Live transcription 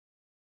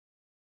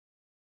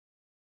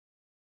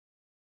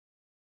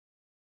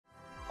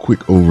quick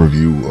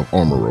overview of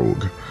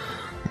Armorouge.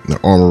 Now,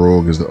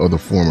 Armorouge is the other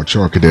form of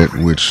Char Cadet,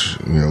 which,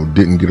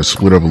 didn't get a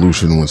split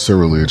evolution when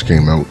Armorouge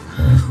came out,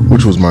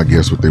 which was my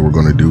guess what they were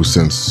going to do.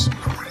 Since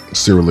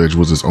Armorouge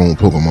was its own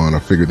Pokemon, I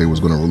figured they was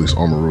going to release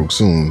Armorouge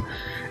soon,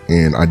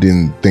 and I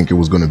didn't think it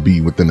was going to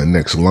be within the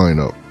next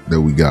lineup that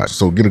we got.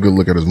 So get a good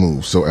look at his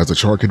moves. So as a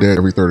Char Cadet,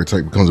 every third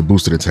attack becomes a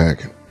boosted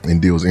attack and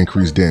deals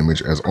increased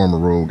damage. As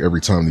Armorouge,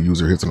 every time the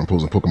user hits an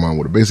opposing Pokemon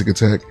with a basic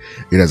attack,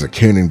 it has a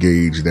cannon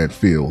gauge that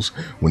fills.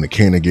 When the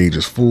cannon gauge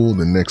is full,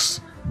 the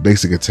next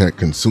basic attack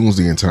consumes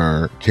the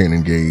entire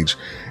cannon gauge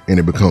and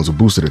it becomes a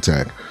boosted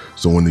attack.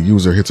 So when the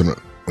user hits an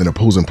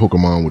opposing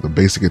Pokemon with a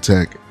basic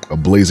attack, a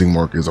blazing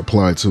mark is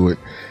applied to it.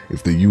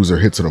 If the user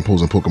hits an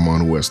opposing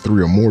Pokemon who has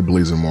 3 or more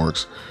blazing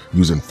marks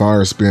using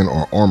Fire Spin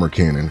or Armor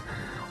Cannon,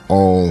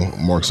 all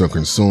marks are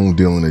consumed,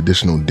 dealing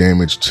additional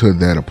damage to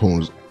that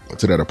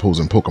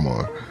opposing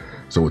Pokemon.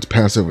 So its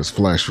passive is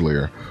Flash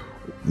Flare.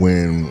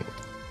 When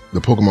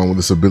the Pokemon with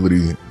this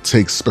ability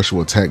takes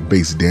special attack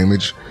based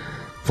damage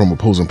from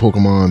opposing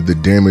Pokemon, the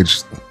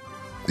damage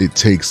it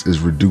takes is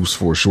reduced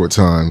for a short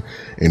time,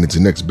 and its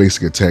next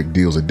basic attack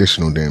deals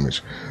additional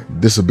damage.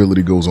 This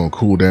ability goes on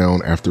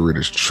cooldown after it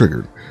is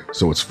triggered.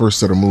 So its first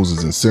set of moves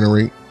is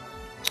Incinerate.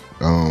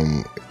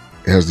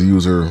 It has the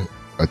user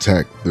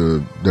attack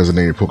the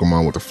designated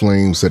Pokemon with a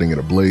flame, setting it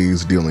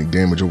ablaze, dealing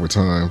damage over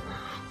time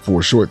for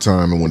a short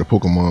time, and when the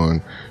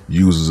Pokemon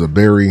uses a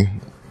berry,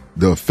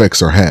 the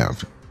effects are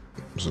halved.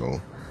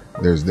 So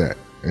there's that.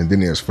 And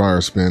then there's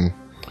Fire Spin.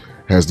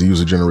 Has the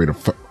user generate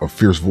a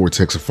fierce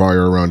vortex of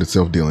fire around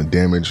itself, dealing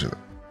damage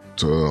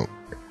to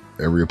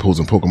every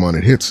opposing Pokemon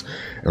it hits.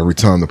 Every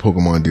time the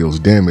Pokemon deals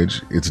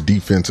damage, its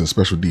defense and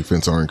special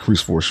defense are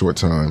increased for a short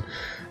time.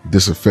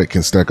 This effect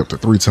can stack up to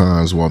 3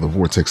 times while the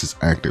vortex is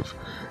active.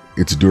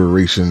 Its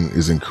duration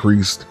is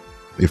increased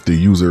if the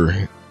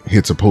user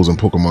hits opposing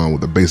Pokemon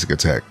with a basic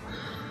attack.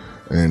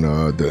 And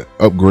the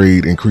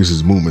upgrade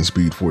increases movement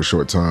speed for a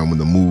short time when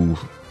the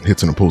move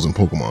hits an opposing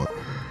Pokemon.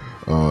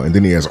 And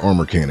then he has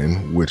Armor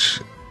Cannon,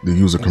 which the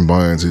user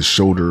combines his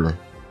shoulder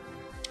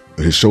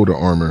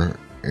armor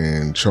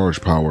and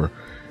charge power,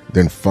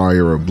 then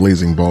fire a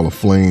blazing ball of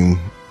flame.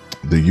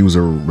 The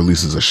user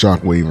releases a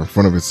shockwave in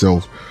front of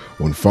itself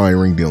when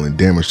firing, dealing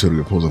damage to the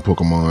opposing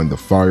Pokemon. The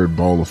fired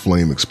ball of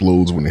flame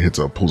explodes when it hits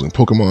an opposing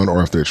Pokemon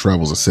or after it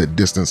travels a set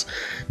distance,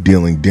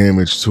 dealing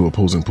damage to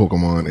opposing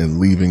Pokemon and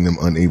leaving them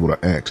unable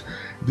to act.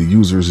 The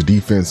user's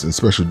defense and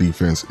special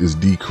defense is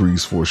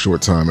decreased for a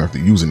short time after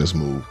using this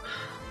move.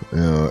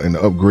 And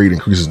the upgrade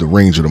increases the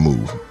range of the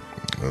move.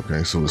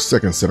 Okay, so the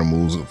second set of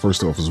moves,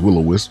 first off, is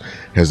Will-O-Wisp.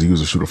 Has the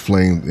user shoot a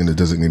flame in the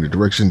designated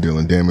direction,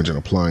 dealing damage and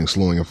applying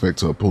slowing effect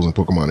to opposing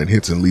Pokemon it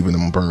hits and leaving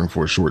them burn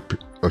for a short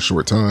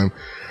time.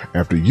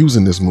 After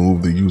using this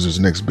move, the user's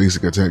next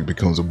basic attack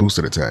becomes a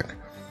boosted attack.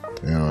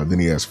 Then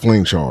he has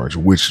Flame Charge,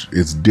 which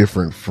is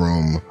different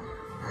from,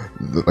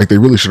 like, they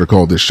really should have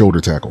called this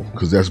Shoulder Tackle,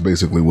 because that's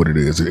basically what it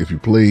is. If you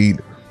played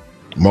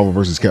Marvel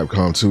vs.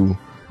 Capcom 2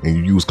 and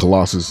you use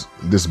Colossus,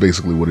 this is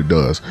basically what it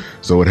does.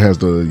 So it has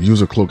the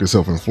user cloak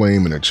itself in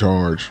flame and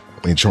charge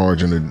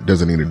in a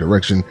designated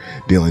direction,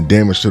 dealing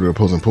damage to the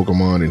opposing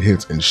Pokemon it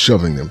hits and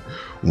shoving them.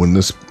 When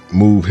this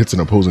move hits an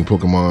opposing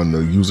Pokemon,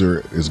 the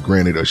user is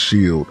granted a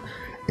shield,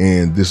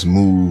 and this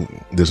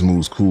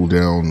move's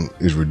cooldown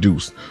is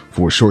reduced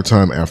for a short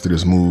time after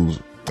this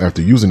move.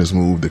 After using this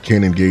move, the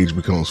cannon gauge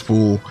becomes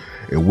full.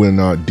 It will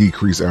not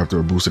decrease after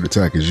a boosted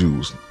attack is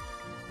used.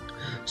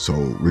 So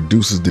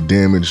reduces the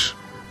damage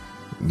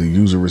the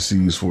user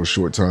receives for a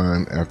short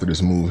time after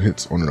this move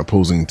hits on an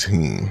opposing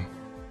team.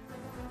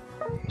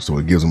 So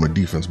it gives them a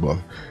defense buff.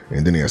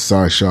 And then he has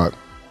Side Shot.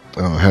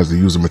 Has the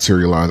user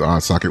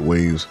materialize psychic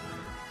waves,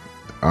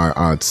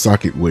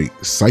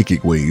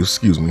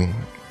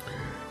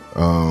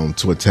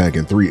 to attack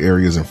in 3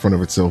 areas in front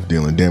of itself,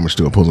 dealing damage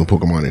to opposing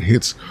Pokemon it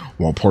hits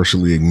while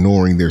partially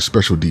ignoring their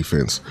special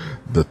defense.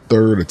 The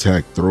third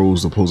attack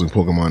throws the opposing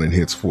Pokemon it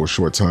hits for a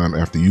short time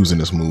after using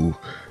this move.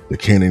 The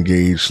cannon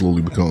gauge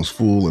slowly becomes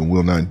full and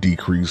will not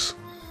decrease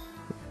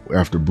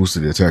after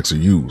boosted attacks are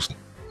used.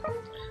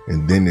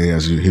 And then it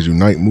has his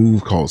Unite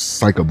move called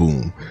Psycho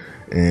Boom,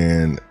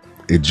 and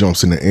it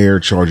jumps in the air,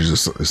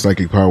 charges a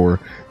psychic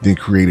power, then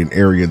create an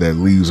area that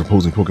leaves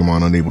opposing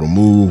Pokemon unable to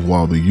move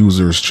while the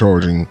user is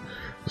charging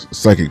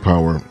psychic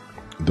power.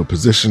 The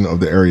position of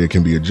the area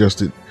can be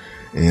adjusted,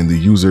 and the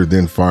user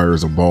then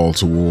fires a ball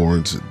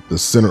towards the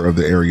center of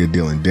the area,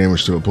 dealing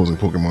damage to opposing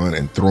Pokemon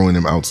and throwing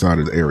them outside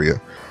of the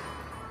area.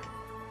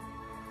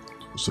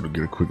 So to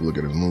get a quick look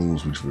at his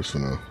moves, we're just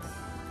gonna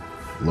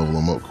level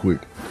him up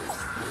quick.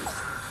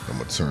 I'm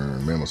gonna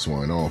turn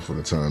Mamoswine off for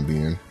the time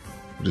being,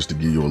 just to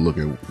give you a look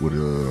at what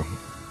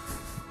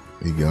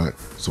he got.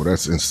 So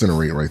that's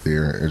Incinerate right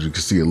there. As you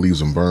can see, it leaves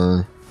them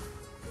burn.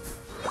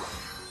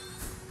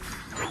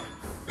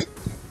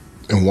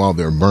 And while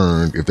they're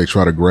burned, if they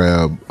try to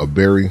grab a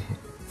berry,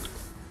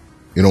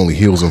 it only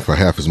heals them for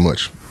half as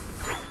much.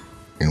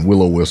 And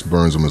Will-O-Wisp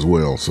burns them as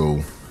well.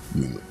 So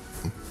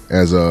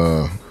as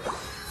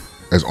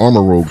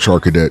Armorouge Char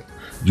Cadet,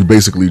 you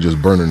basically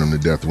just burning them to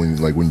death when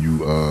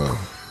you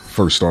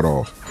first start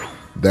off.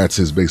 That's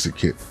his basic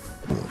kit.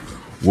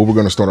 What we're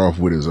going to start off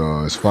with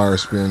is fire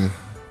spin,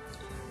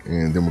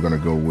 and then we're going to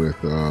go with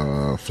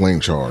flame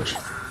charge.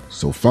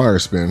 So fire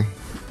spin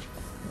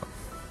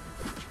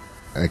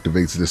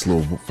activates this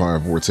little fire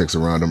vortex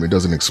around him. It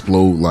doesn't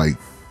explode like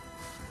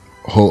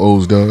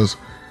Ho-Oh's does,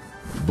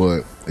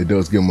 but it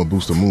does give him a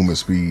boost of movement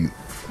speed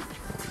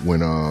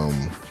when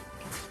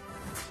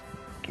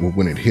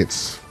it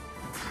hits.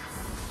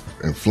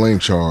 And flame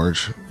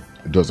charge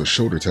does a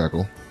shoulder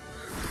tackle,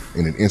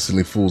 and it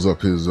instantly fills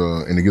up his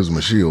and it gives him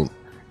a shield,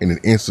 and it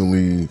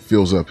instantly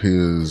fills up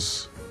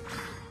his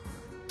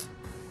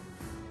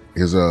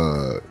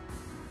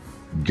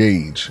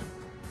gauge,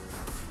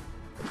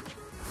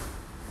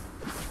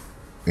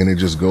 and it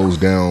just goes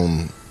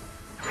down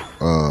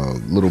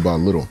little by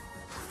little.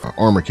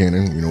 Armor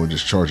cannon, you know, it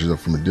just charges up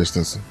from a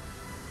distance,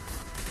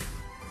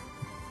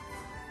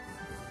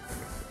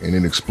 and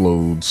it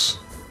explodes.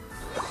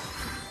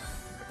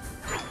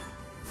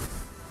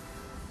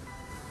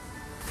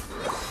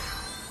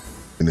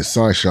 And his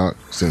side shot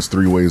sends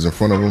 3 waves in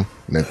front of him,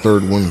 and that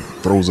third one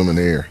throws him in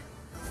the air.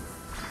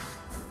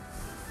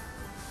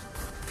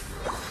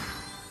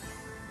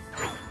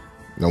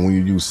 Now when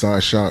you use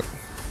side shot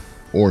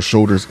or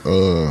shoulders,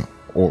 or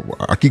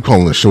I keep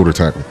calling it shoulder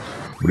tackle,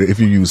 but if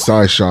you use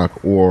side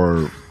shock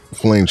or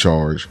flame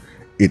charge,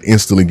 it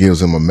instantly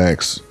gives him a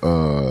max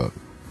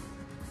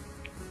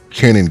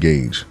cannon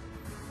gauge.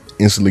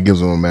 Instantly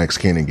gives him a max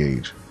cannon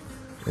gauge,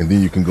 and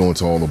then you can go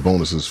into all the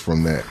bonuses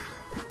from that,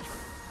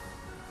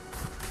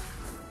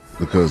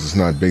 because it's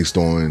not based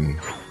on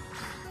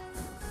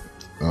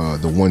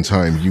the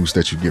one-time use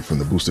that you get from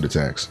the boosted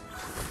attacks.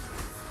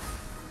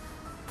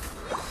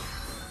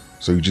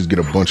 So you just get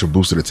a bunch of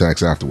boosted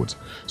attacks afterwards.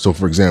 So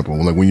for example,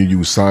 like when you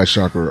use side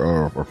shock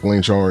or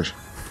flame charge,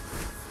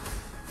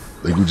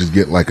 like you just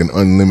get like an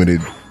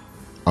unlimited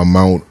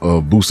amount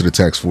of boosted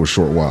attacks for a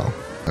short while.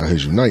 Now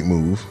his unite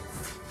move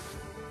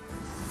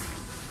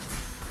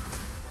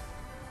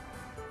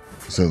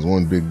sends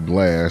one big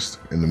blast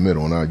in the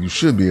middle. Now you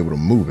should be able to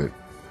move it,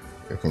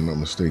 if I'm not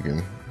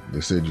mistaken. They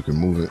said you can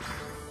move it.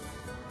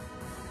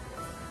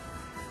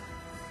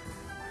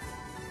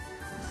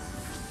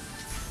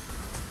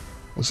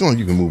 It sounds like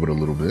you can move it a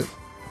little bit.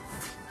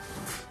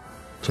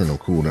 Turn them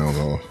cooldowns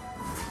off.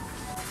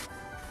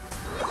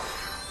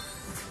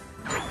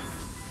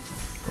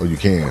 Oh, you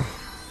can.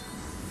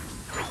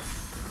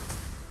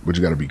 But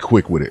you gotta be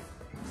quick with it.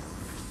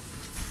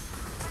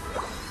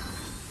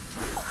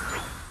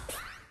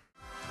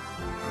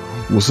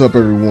 What's up,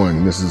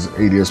 everyone? This is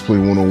ADS Play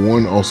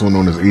 101, also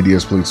known as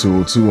ADS Play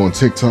 202 on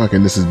TikTok,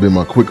 and this has been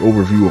my quick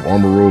overview of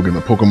Armorouge and the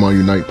Pokemon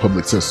Unite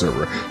public test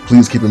server.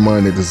 Please keep in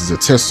mind that this is a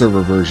test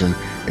server version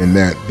and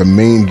that the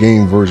main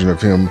game version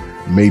of him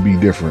may be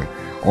different.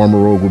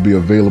 Armorouge will be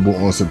available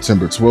on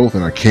September 12th,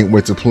 and I can't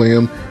wait to play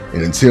him.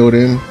 And until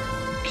then,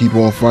 keep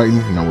on fighting,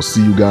 and I will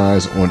see you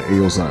guys on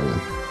Eos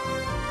Island.